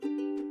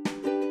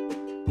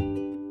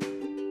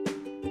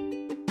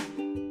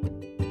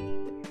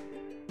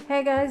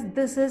Hey guys,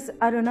 this is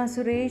Aruna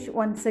Suresh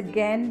once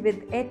again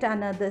with yet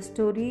another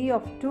story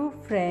of two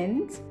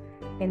friends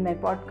in my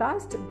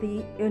podcast,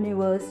 The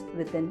Universe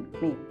Within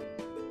Me.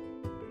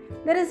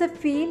 There is a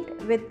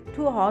field with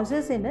two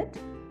horses in it.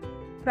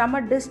 From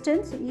a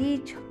distance,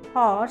 each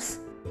horse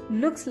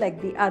looks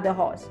like the other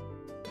horse.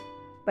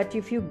 But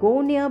if you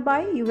go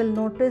nearby, you will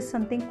notice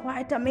something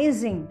quite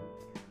amazing.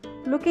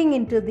 Looking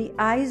into the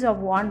eyes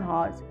of one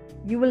horse,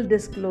 you will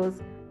disclose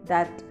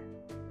that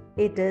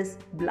it is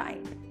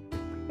blind.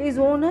 His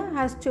owner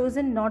has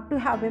chosen not to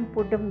have him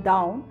put him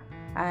down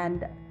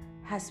and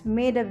has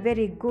made a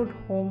very good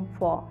home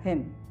for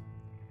him.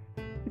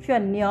 If you are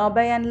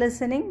nearby and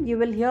listening, you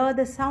will hear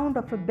the sound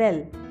of a bell.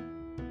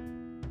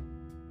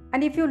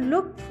 And if you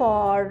look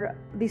for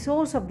the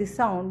source of the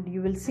sound,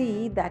 you will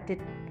see that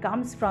it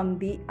comes from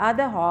the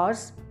other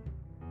horse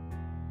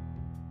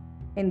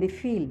in the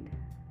field.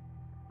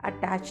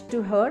 Attached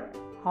to her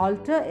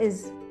halter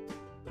is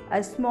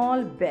a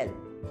small bell.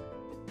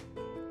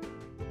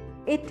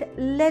 It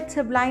lets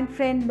a blind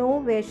friend know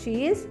where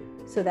she is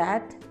so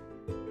that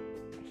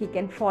he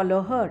can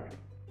follow her.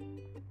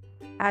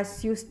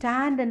 As you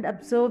stand and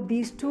observe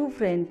these two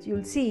friends,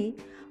 you'll see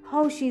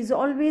how she is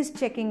always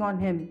checking on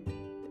him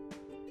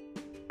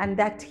and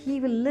that he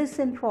will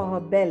listen for her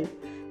bell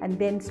and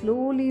then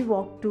slowly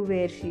walk to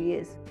where she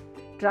is,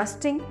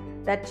 trusting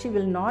that she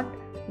will not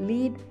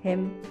lead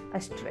him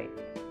astray.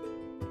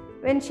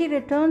 When she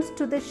returns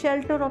to the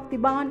shelter of the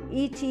barn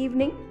each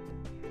evening,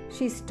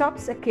 she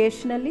stops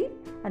occasionally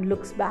and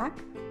looks back,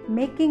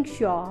 making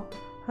sure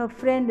her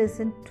friend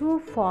isn't too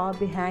far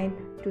behind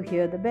to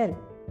hear the bell.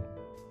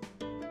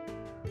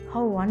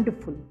 How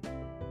wonderful!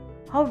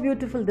 How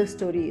beautiful this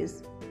story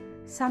is.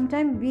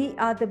 Sometimes we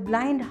are the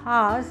blind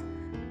horse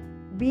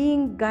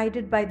being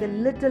guided by the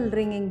little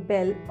ringing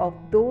bell of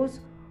those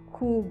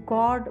who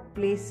God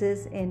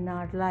places in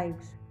our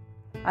lives.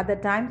 Other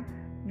times,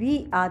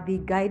 we are the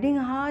guiding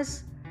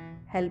horse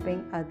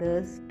helping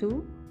others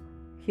to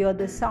hear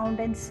the sound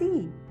and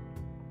see.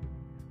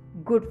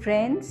 Good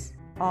friends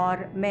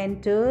or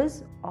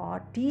mentors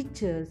or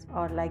teachers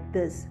are like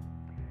this.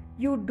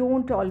 You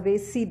don't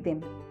always see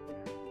them,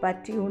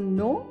 but you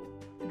know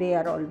they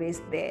are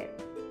always there.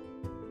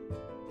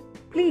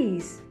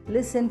 Please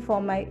listen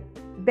for my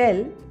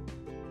bell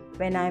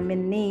when I'm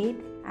in need,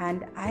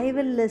 and I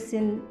will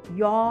listen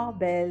your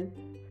bell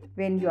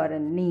when you are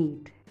in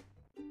need.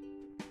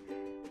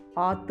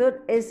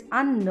 Author is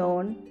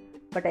unknown,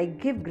 but I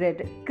give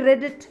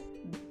credit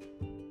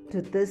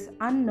to this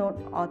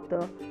unknown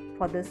author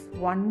for this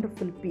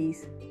wonderful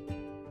piece.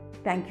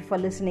 Thank you for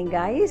listening,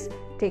 guys.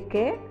 Take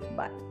care.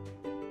 Bye.